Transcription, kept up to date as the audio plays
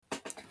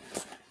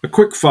A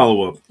quick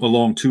follow up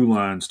along two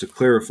lines to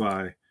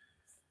clarify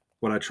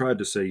what I tried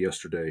to say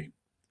yesterday.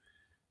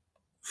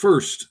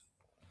 First,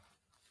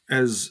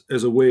 as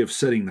a way of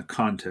setting the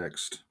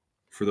context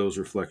for those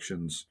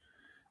reflections,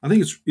 I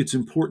think it's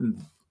important,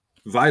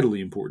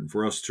 vitally important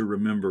for us to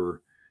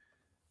remember,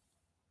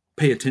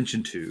 pay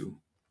attention to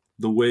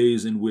the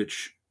ways in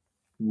which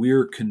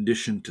we're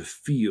conditioned to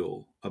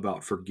feel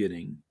about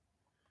forgetting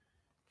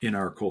in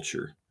our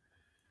culture.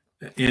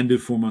 Anne de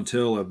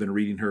Formentel, I've been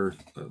reading her,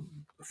 a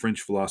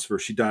French philosopher.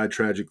 She died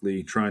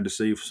tragically trying to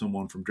save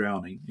someone from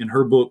drowning. In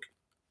her book,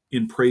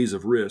 In Praise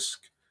of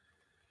Risk,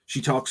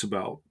 she talks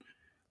about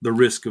the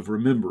risk of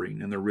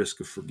remembering and the risk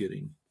of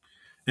forgetting.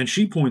 And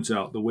she points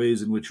out the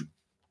ways in which,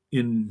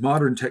 in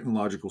modern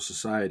technological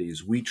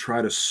societies, we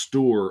try to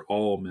store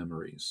all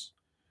memories.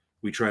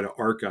 We try to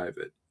archive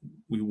it.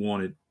 We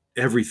want it,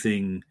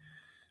 everything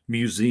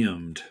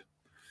museumed.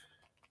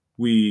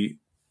 We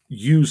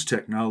use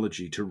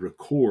technology to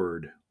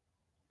record,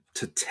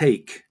 to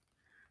take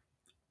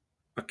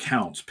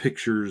accounts,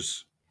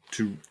 pictures,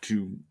 to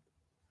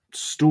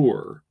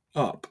store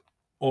up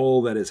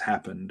all that has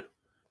happened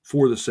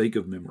for the sake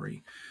of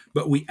memory.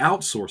 But we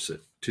outsource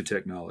it to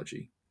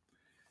technology,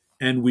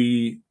 and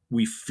we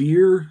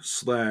fear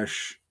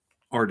slash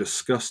are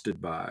disgusted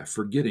by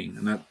forgetting,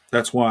 and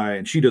that's why.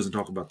 And she doesn't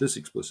talk about this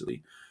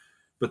explicitly,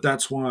 but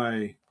that's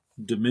why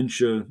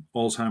dementia,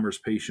 Alzheimer's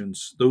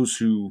patients, those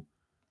who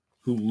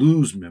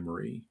lose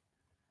memory,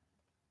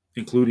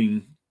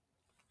 including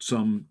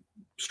some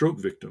stroke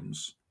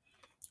victims,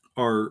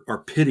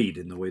 are pitied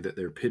in the way that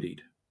they're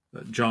pitied.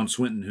 John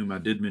Swinton, whom I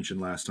did mention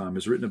last time,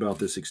 has written about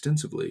this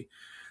extensively.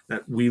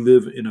 That we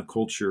live in a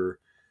culture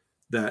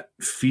that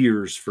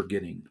fears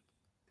forgetting.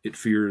 It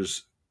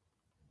fears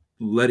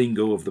letting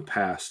go of the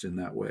past in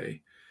that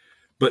way.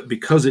 But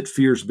because it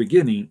fears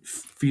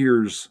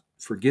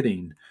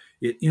forgetting,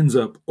 it ends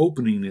up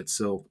opening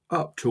itself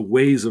up to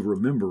ways of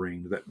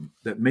remembering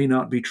that may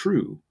not be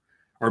true,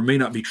 or may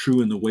not be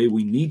true in the way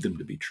we need them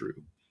to be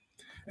true.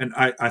 And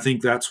I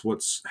think that's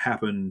what's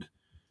happened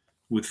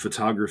with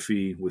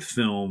photography, with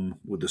film,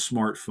 with the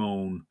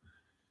smartphone,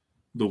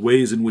 the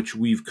ways in which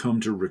we've come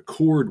to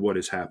record what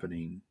is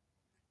happening,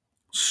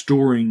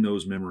 storing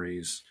those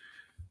memories,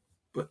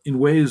 but in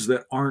ways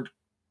that aren't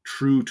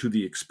true to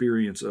the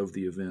experience of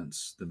the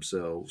events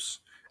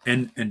themselves,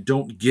 and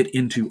don't get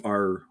into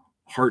our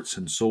hearts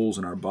and souls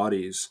and our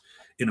bodies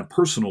in a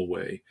personal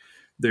way.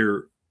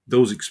 They're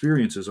Those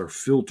experiences are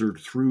filtered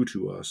through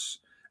to us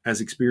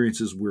as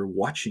experiences we're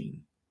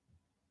watching,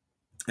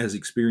 as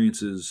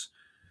experiences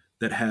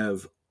that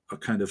have a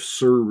kind of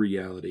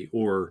surreality,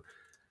 or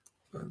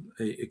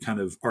a kind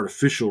of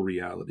artificial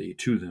reality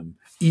to them,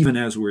 even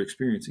as we're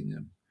experiencing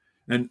them.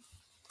 And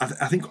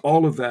I think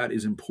all of that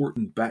is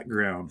important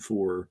background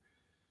for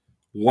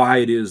why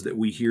it is that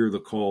we hear the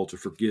call to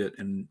forget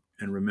and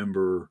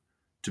remember,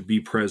 to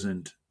be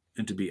present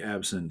and to be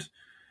absent,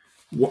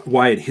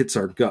 why it hits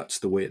our guts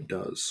the way it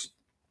does.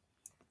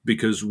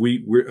 Because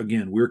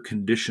we're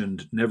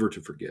conditioned never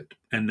to forget,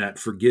 and that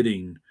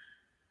forgetting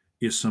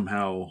is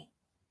somehow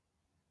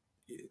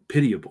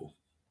pitiable,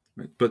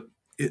 right? But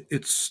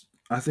it's,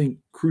 I think,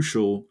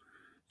 crucial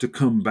to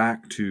come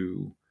back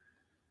to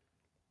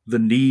the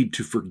need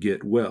to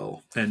forget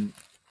well. And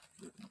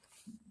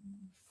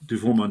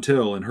Dufour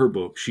Montel, in her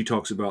book, she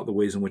talks about the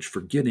ways in which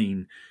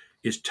forgetting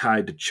is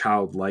tied to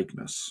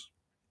childlikeness,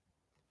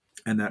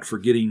 and that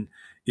forgetting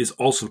is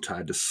also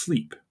tied to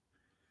sleep.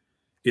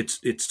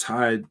 It's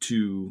tied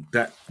to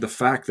that, the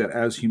fact that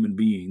as human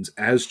beings,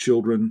 as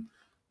children,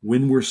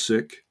 when we're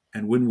sick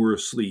and when we're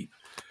asleep,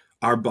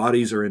 our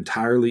bodies are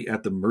entirely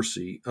at the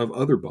mercy of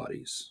other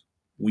bodies.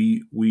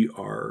 We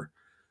are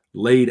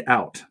laid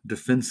out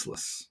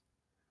defenseless,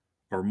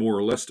 or more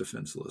or less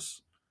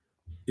defenseless,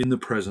 in the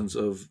presence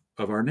of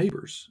our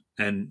neighbors,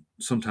 and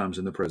sometimes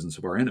in the presence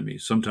of our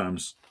enemies.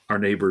 Sometimes our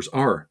neighbors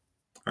are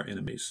our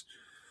enemies.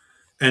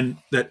 And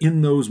that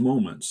in those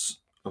moments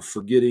of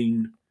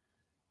forgetting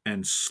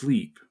and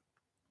sleep,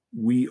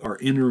 we are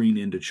entering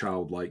into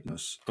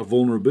childlikeness, a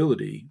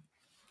vulnerability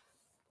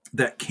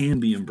that can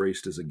be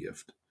embraced as a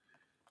gift.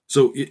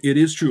 So it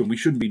is true, and we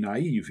shouldn't be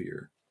naive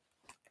here.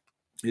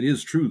 It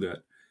is true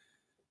that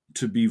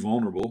to be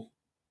vulnerable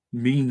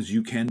means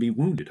you can be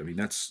wounded. I mean,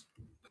 that's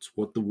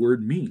what the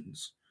word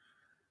means.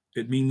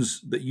 It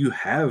means that you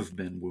have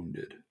been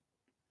wounded.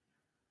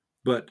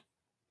 But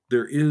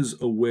there is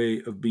a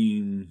way of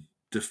being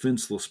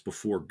defenseless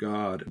before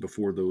God and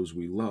before those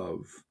we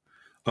love,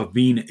 of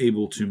being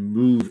able to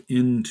move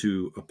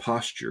into a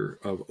posture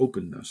of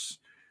openness,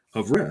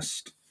 of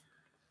rest,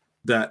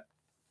 that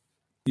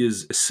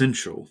is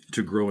essential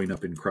to growing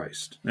up in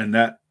Christ. And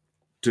that,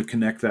 to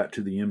connect that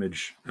to the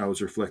image I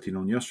was reflecting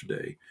on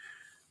yesterday,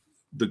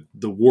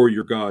 the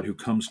warrior God who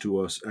comes to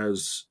us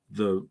as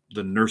the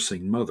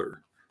nursing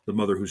mother, the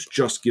mother who's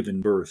just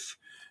given birth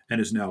and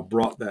has now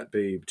brought that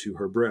babe to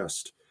her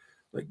breast,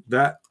 like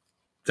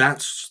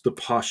that's the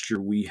posture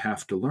we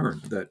have to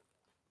learn. That,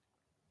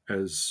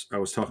 as I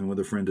was talking with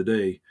a friend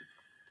today,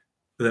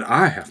 that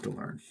I have to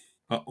learn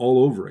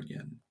all over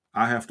again.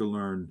 I have to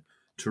learn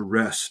to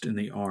rest in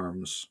the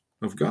arms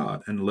of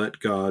God and let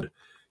God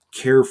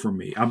care for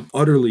me. I'm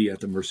utterly at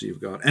the mercy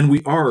of God. And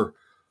we are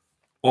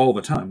all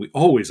the time. We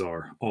always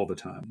are all the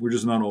time. We're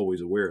just not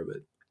always aware of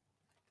it.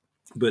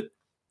 But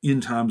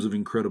in times of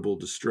incredible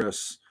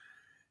distress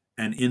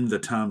and in the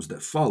times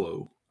that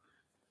follow,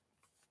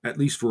 at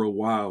least for a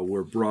while,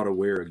 we're brought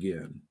aware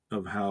again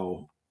of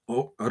how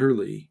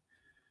utterly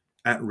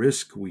at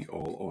risk we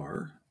all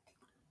are,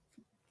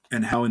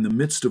 and how in the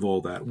midst of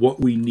all that, what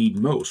we need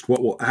most,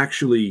 what will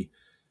actually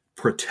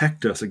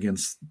protect us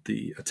against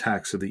the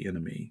attacks of the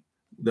enemy,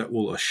 that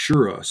will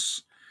assure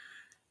us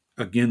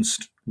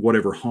against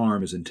whatever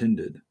harm is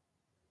intended,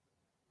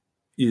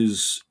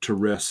 is to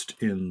rest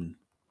in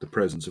the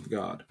presence of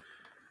God.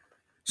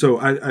 So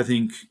I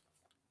think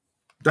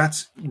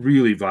that's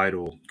really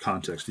vital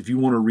context. If you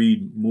want to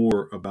read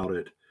more about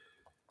it,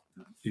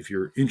 if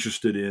you're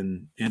interested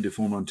in Andy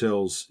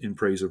Foremantel's In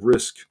Praise of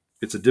Risk,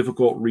 it's a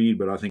difficult read,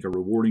 but I think a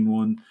rewarding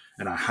one,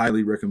 and I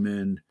highly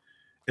recommend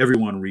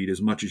everyone read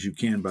as much as you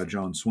can by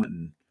John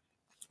Swinton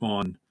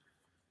on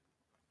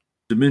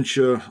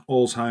dementia,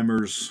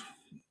 Alzheimer's,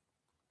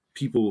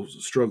 people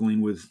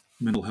struggling with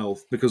mental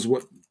health. Because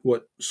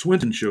what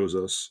Swinton shows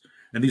us,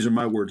 and these are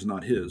my words,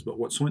 not his, but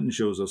what Swinton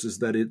shows us is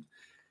that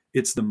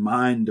it's the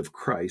mind of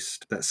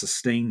Christ that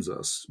sustains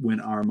us when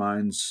our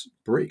minds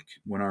break,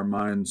 when our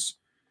minds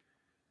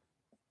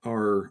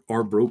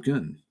are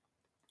broken,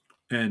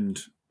 and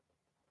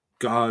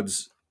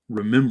God's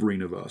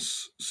remembering of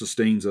us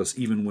sustains us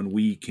even when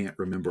we can't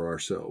remember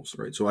ourselves,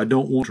 right? So I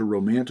don't want to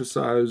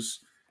romanticize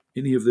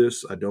any of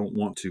this. I don't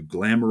want to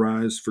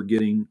glamorize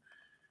forgetting.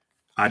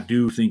 I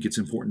do think it's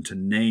important to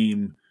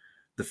name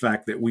the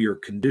fact that we are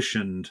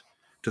conditioned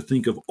to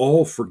think of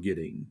all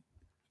forgetting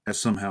as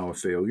somehow a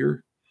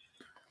failure.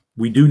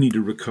 We do need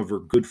to recover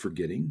good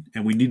forgetting,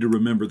 and we need to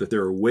remember that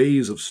there are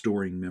ways of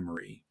storing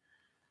memory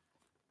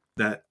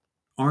that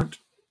aren't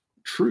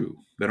true,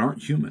 that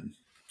aren't human,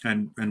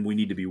 and we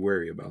need to be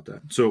wary about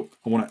that. So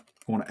I want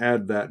to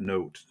add that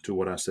note to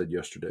what I said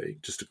yesterday,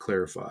 just to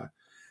clarify.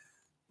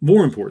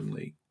 More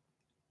importantly,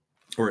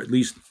 or at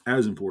least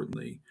as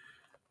importantly,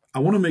 I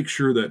want to make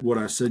sure that what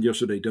I said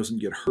yesterday doesn't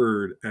get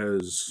heard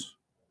as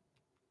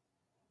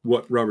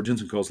what Robert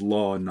Jensen calls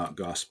law and not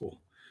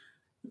gospel.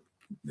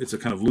 It's a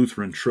kind of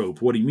Lutheran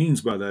trope. What he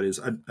means by that is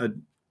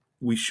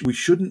we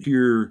shouldn't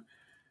hear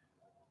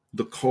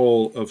the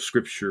call of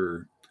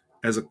Scripture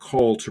as a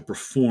call to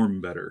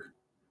perform better.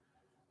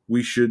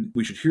 We should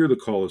hear the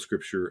call of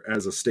Scripture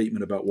as a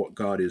statement about what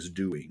God is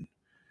doing,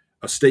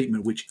 a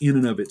statement which in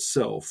and of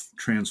itself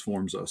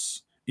transforms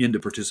us into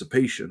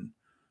participation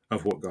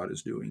of what God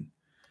is doing.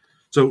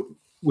 So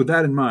with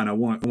that in mind, I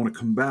want to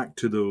come back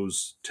to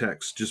those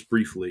texts just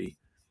briefly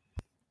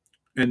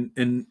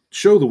and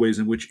show the ways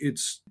in which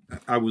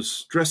I was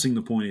stressing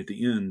the point at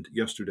the end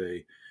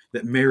yesterday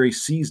that Mary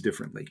sees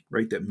differently,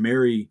 right? That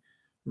Mary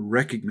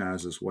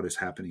recognizes what is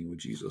happening with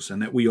Jesus,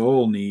 and that we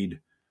all need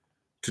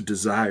to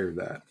desire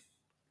that.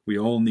 We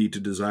all need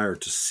to desire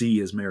to see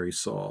as Mary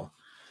saw.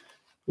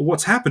 But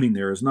what's happening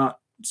there is not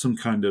some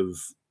kind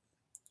of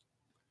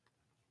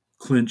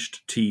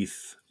clenched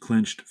teeth,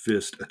 clenched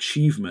fist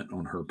achievement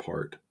on her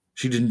part.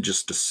 She didn't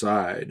just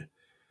decide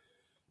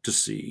to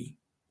see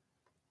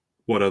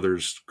what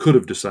others could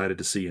have decided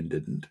to see and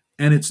didn't.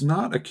 And it's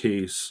not a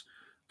case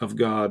of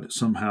God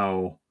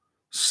somehow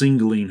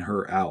singling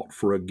her out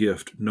for a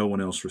gift no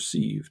one else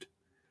received.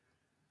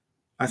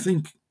 I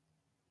think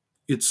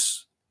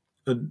it's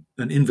an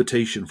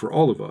invitation for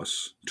all of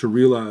us to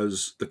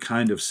realize the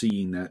kind of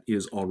seeing that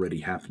is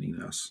already happening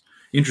in us.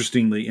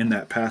 Interestingly, in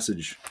that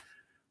passage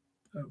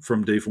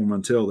from De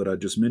Foremantel that I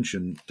just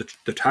mentioned,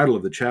 the title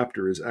of the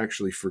chapter is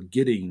actually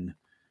Forgetting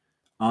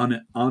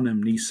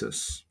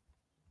Anamnesis.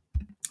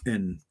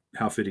 And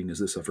how fitting is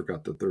this? I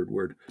forgot the third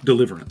word.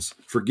 Deliverance.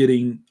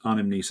 Forgetting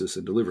anamnesis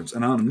and deliverance.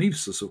 And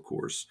anamnesis, of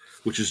course,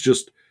 which is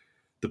just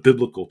the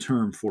biblical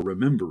term for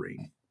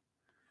remembering,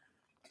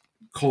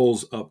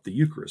 calls up the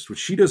Eucharist, which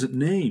she doesn't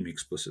name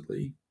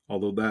explicitly,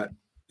 although that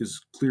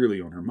is clearly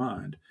on her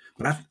mind.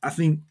 But I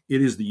think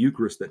it is the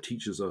Eucharist that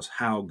teaches us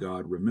how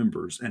God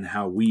remembers and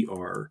how we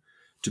are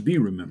to be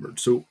remembered.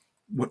 So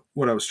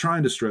what I was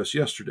trying to stress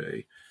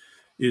yesterday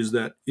is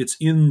that it's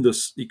in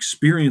this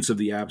experience of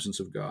the absence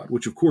of God,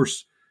 which of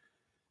course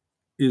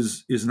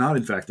is not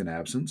in fact an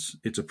absence.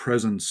 It's a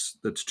presence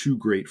that's too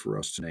great for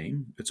us to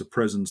name. It's a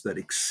presence that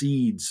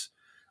exceeds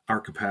our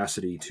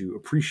capacity to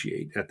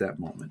appreciate at that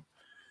moment.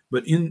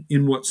 But in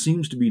what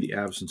seems to be the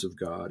absence of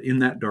God, in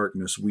that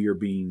darkness, we are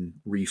being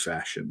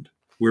refashioned.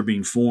 We're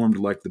being formed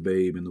like the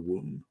babe in the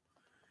womb.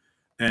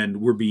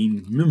 And we're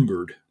being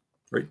membered,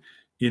 right?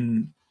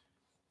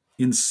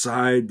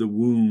 Inside the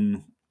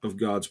womb of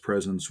God's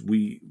presence,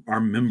 our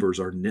members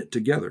are knit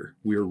together.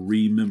 We are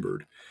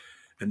remembered.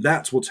 And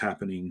that's what's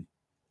happening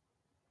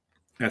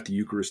at the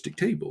Eucharistic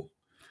table.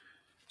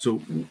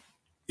 So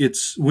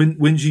it's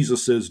when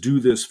Jesus says, do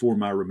this for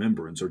my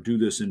remembrance, or do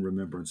this in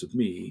remembrance of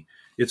me,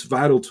 it's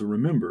vital to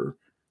remember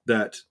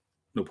that,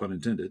 no pun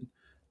intended,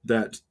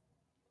 that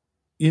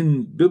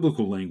in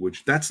biblical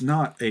language, that's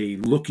not a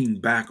looking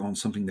back on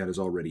something that has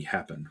already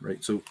happened,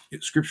 right? So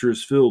Scripture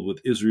is filled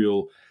with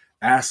Israel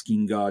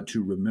asking God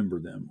to remember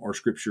them, or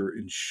Scripture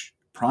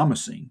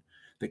promising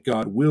that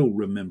God will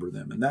remember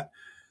them, and that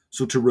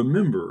so to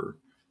remember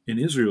in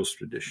Israel's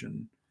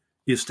tradition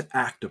is to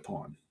act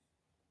upon,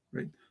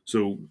 right?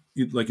 So,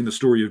 like in the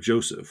story of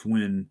Joseph,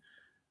 when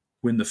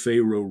the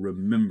Pharaoh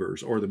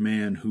remembers, or the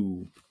man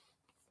who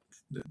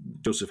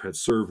Joseph had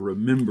served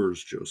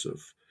remembers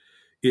Joseph,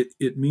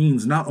 it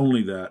means not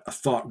only that a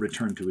thought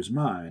returned to his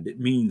mind, it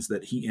means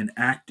that he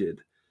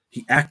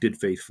acted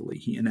faithfully,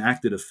 he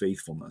enacted a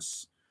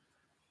faithfulness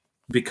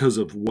because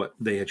of what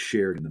they had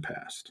shared in the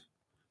past.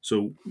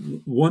 So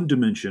one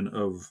dimension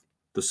of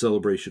the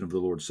celebration of the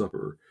Lord's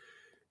Supper,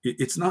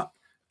 it's not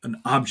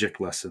an object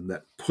lesson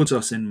that puts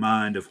us in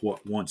mind of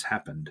what once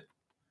happened.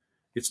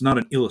 It's not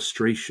an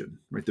illustration,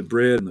 right? The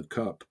bread and the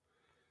cup,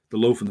 the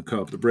loaf and the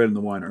cup, the bread and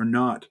the wine are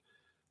not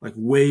like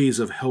ways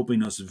of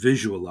helping us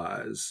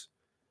visualize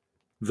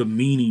the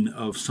meaning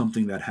of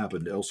something that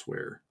happened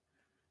elsewhere.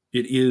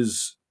 It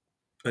is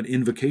an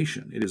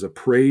invocation. It is a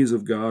praise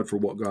of God for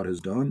what God has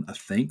done, a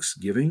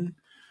thanksgiving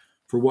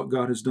for what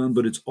God has done,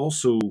 but it's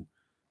also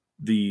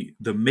the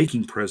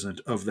making present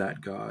of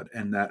that God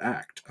and that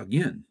act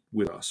again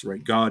with us,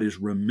 right? God is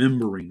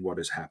remembering what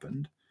has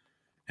happened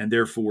and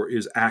therefore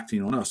is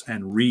acting on us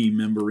and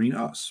remembering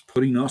us,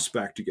 putting us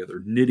back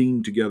together,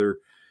 knitting together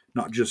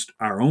not just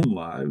our own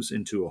lives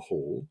into a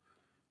whole,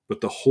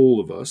 but the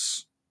whole of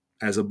us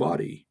as a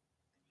body,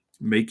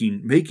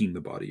 making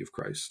the body of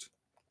Christ.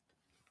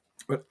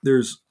 But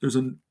there's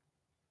an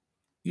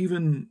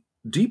even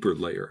deeper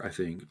layer, I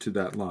think, to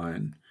that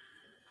line.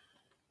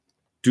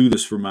 Do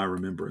this for my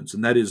remembrance.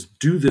 And that is,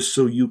 do this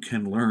so you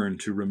can learn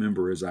to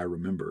remember as I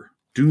remember.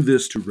 Do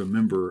this to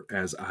remember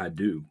as I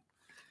do.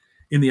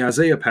 In the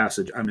Isaiah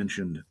passage I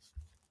mentioned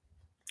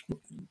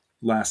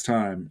last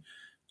time,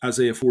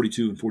 Isaiah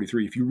 42 and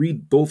 43, if you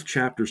read both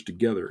chapters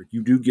together,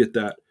 you do get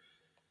that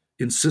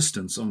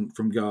insistence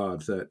from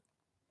God that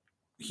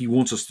he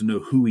wants us to know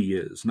who he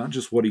is, not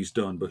just what he's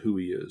done, but who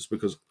he is,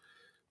 because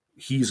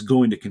he's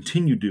going to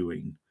continue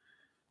doing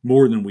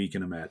more than we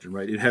can imagine,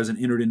 right? It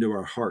hasn't entered into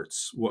our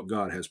hearts what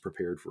God has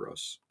prepared for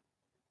us.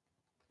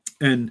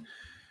 And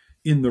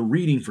in the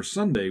reading for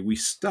Sunday, we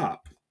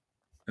stop,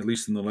 at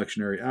least in the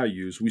lectionary I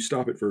use, we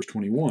stop at verse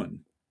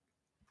 21.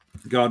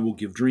 God will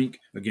give drink,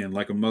 again,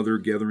 like a mother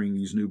gathering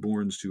these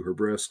newborns to her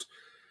breast.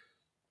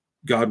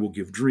 God will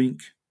give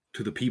drink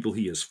to the people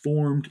he has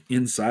formed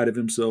inside of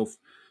himself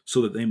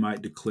so that they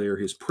might declare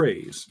his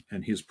praise,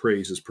 and his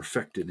praise is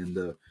perfected in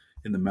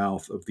the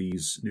mouth of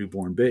these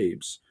newborn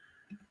babes.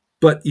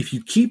 But if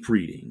you keep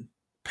reading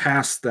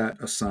past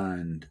that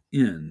assigned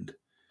end,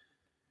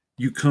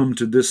 you come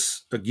to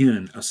this,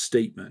 again, a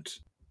statement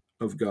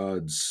of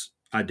God's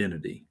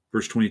identity.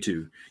 Verse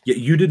 22, yet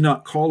you did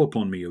not call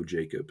upon me, O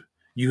Jacob.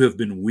 You have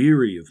been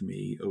weary of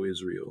me, O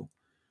Israel.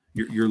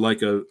 You're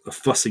like a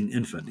fussing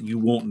infant. You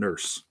won't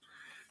nurse.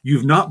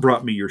 You've not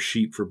brought me your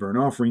sheep for burnt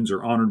offerings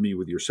or honored me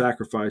with your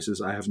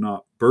sacrifices. I have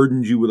not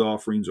burdened you with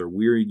offerings or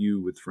wearied you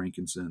with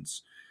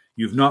frankincense.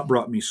 You've not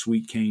brought me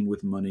sweet cane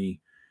with money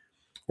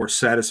or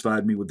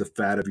satisfied me with the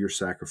fat of your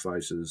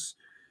sacrifices.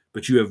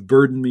 But you have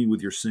burdened me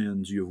with your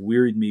sins. You have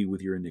wearied me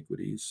with your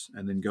iniquities.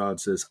 And then God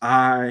says,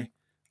 I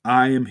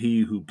am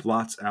he who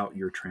blots out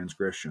your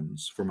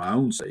transgressions for my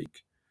own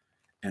sake,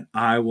 and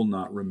I will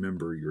not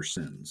remember your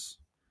sins.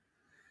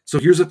 So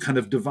here's a kind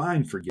of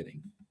divine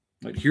forgetting.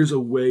 Like, here's a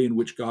way in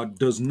which God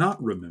does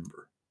not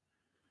remember.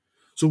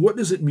 So what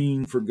does it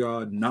mean for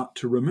God not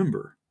to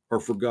remember, or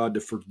for God to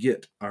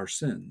forget our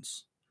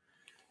sins?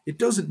 It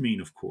doesn't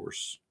mean, of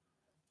course,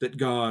 that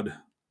God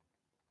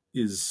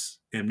is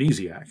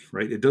amnesiac,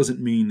 right? It doesn't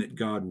mean that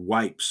God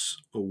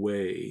wipes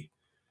away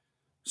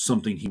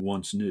something he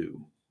once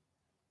knew.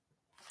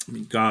 I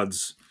mean,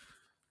 God's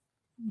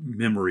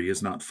memory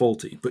is not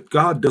faulty, but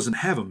God doesn't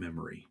have a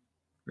memory.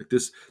 Right?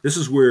 This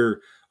is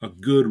where a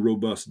good,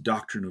 robust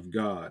doctrine of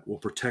God will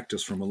protect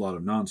us from a lot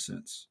of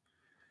nonsense.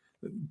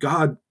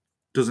 God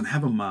doesn't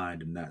have a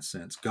mind in that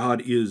sense.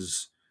 God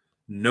is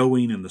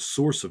knowing and the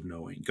source of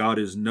knowing. God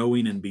is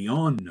knowing and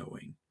beyond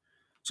knowing.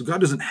 So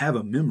God doesn't have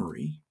a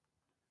memory.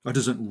 God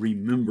doesn't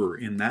remember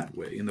in that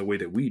way, in the way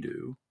that we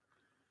do.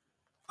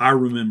 Our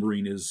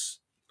remembering is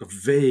a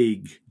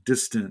vague,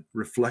 distant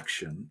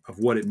reflection of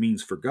what it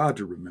means for God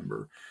to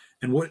remember.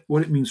 And what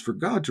it means for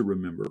God to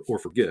remember or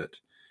forget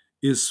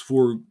is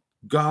for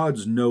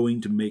God's knowing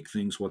to make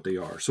things what they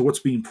are. So what's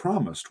being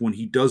promised when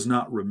he does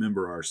not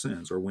remember our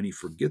sins or when he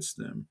forgets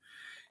them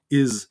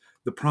is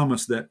the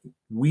promise that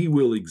we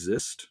will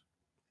exist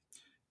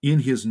in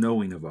his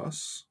knowing of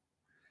us,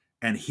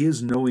 and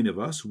his knowing of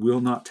us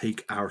will not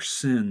take our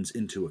sins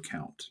into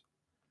account.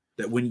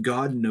 That when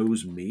God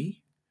knows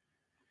me,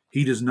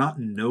 he does not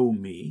know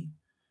me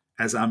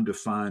as I'm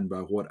defined by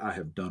what I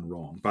have done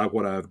wrong, by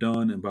what I have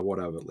done and by what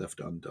I have left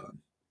undone.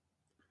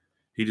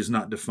 He does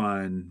not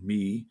define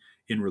me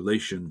in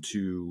relation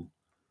to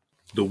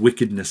the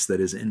wickedness that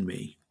is in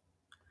me.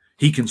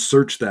 He can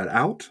search that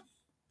out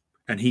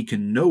and he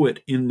can know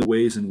it in the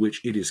ways in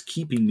which it is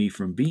keeping me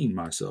from being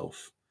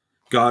myself.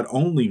 God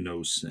only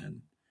knows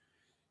sin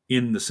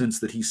in the sense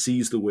that he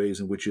sees the ways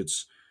in which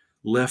it's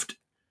left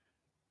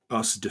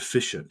us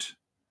deficient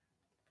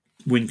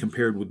when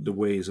compared with the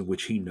ways in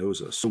which he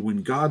knows us. So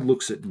when God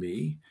looks at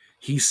me,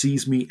 he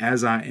sees me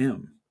as I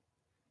am.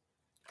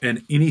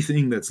 And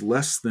anything that's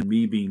less than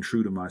me being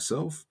true to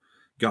myself,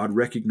 God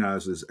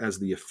recognizes as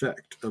the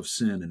effect of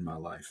sin in my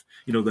life.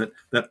 You know,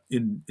 that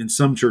in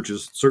some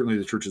churches, certainly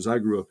the churches I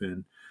grew up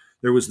in,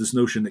 there was this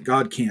notion that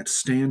God can't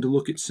stand to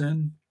look at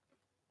sin,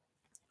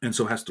 and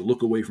so has to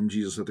look away from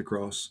Jesus at the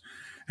cross,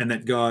 and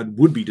that God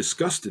would be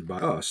disgusted by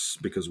us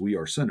because we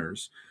are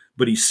sinners,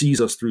 but he sees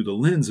us through the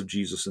lens of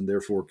Jesus and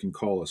therefore can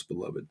call us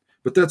beloved.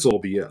 But that's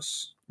all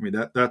BS. I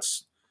mean,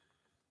 that's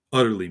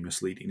utterly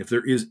misleading. If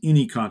there is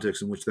any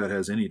context in which that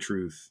has any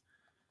truth,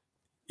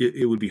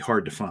 it would be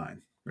hard to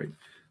find, right?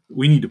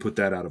 We need to put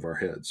that out of our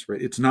heads,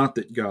 right? It's not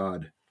that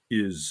God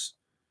is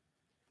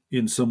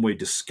in some way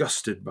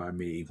disgusted by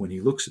me when he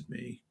looks at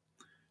me.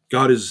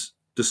 God is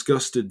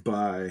disgusted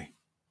by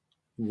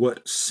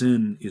what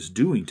sin is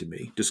doing to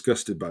me,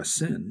 disgusted by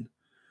sin,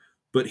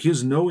 but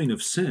his knowing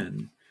of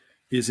sin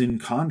is in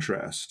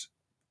contrast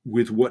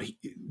with what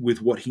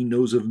he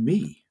knows of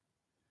me.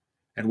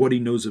 And what he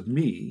knows of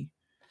me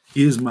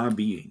is my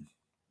being.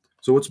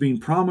 So what's being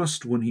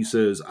promised when he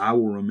says, I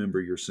will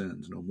remember your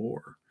sins no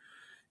more,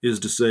 is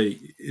to say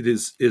it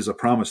is a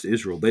promise to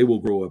Israel. They will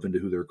grow up into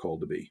who they're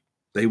called to be.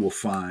 They will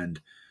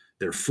find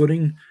their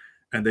footing,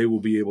 and they will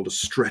be able to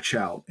stretch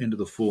out into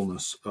the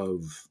fullness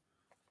of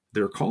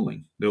their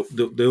calling.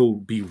 They'll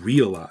be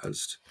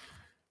realized.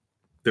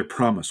 Their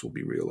promise will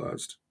be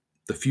realized.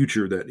 The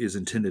future that is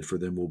intended for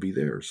them will be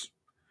theirs.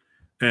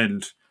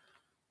 And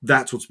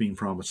that's what's being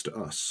promised to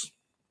us.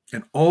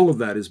 And all of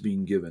that is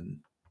being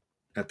given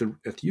at the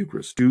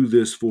Eucharist. Do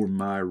this for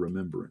my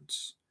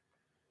remembrance.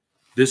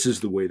 This is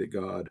the way that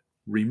God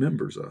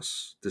remembers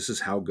us. This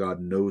is how God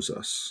knows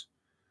us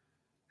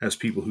as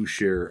people who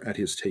share at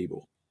his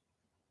table.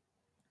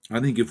 I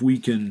think if we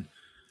can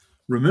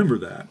remember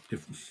that,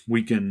 if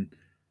we can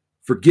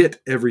forget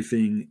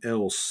everything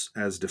else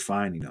as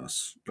defining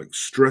us, like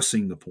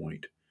stressing the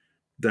point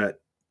that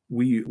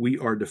we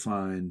are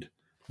defined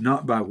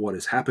not by what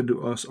has happened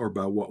to us or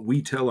by what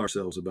we tell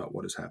ourselves about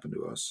what has happened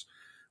to us.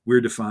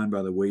 We're defined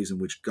by the ways in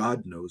which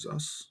God knows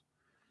us,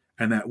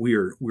 and that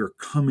we're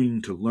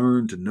coming to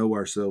learn to know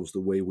ourselves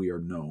the way we are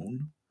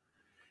known.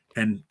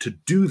 And to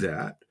do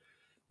that,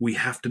 we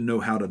have to know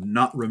how to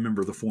not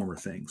remember the former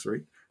things,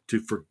 right? To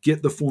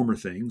forget the former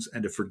things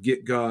and to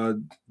forget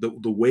God,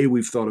 the way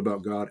we've thought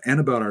about God and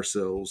about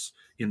ourselves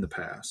in the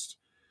past,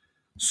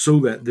 so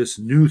that this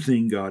new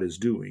thing God is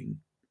doing,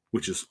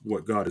 which is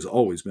what God has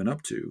always been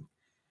up to,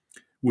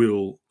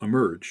 will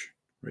emerge,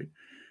 right?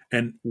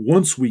 And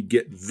once we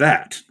get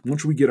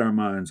our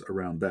minds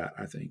around that,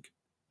 I think,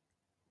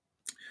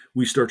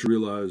 we start to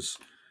realize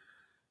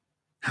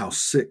how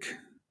sick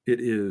it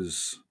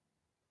is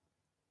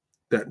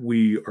that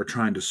we are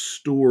trying to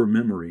store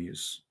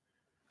memories.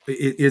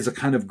 It is a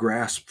kind of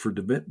grasp for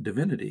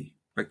divinity,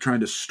 like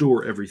trying to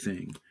store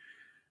everything.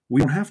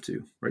 We don't have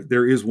to, right?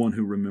 There is one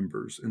who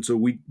remembers. And so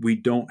we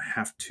don't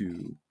have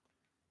to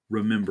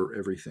remember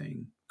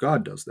everything.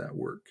 God does that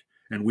work.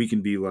 And we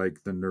can be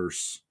like the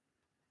nurse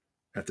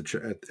at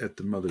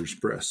the mother's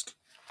breast.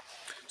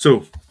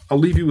 So I'll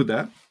leave you with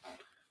that.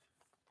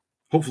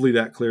 Hopefully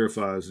that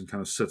clarifies and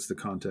kind of sets the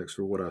context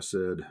for what I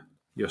said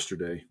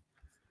yesterday.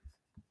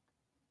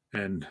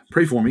 And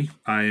pray for me.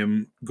 I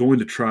am going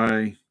to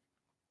try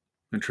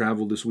and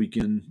travel this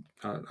weekend.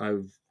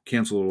 I've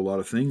canceled a lot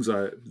of things.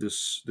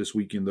 This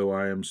weekend, though,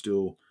 I am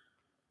still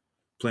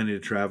planning to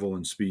travel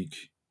and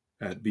speak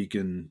at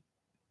Beacon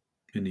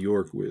in New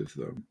York with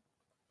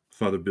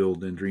Father Bill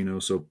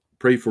Dendrino. So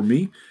pray for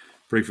me,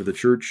 pray for the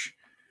church,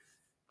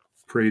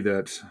 pray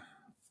that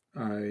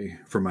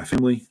for my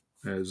family,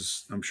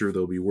 as I'm sure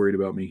they'll be worried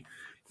about me.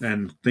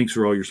 And thanks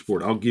for all your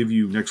support. I'll give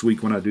you next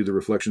week when I do the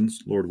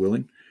reflections, Lord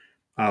willing.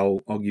 I'll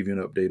give you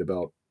an update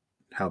about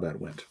how that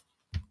went.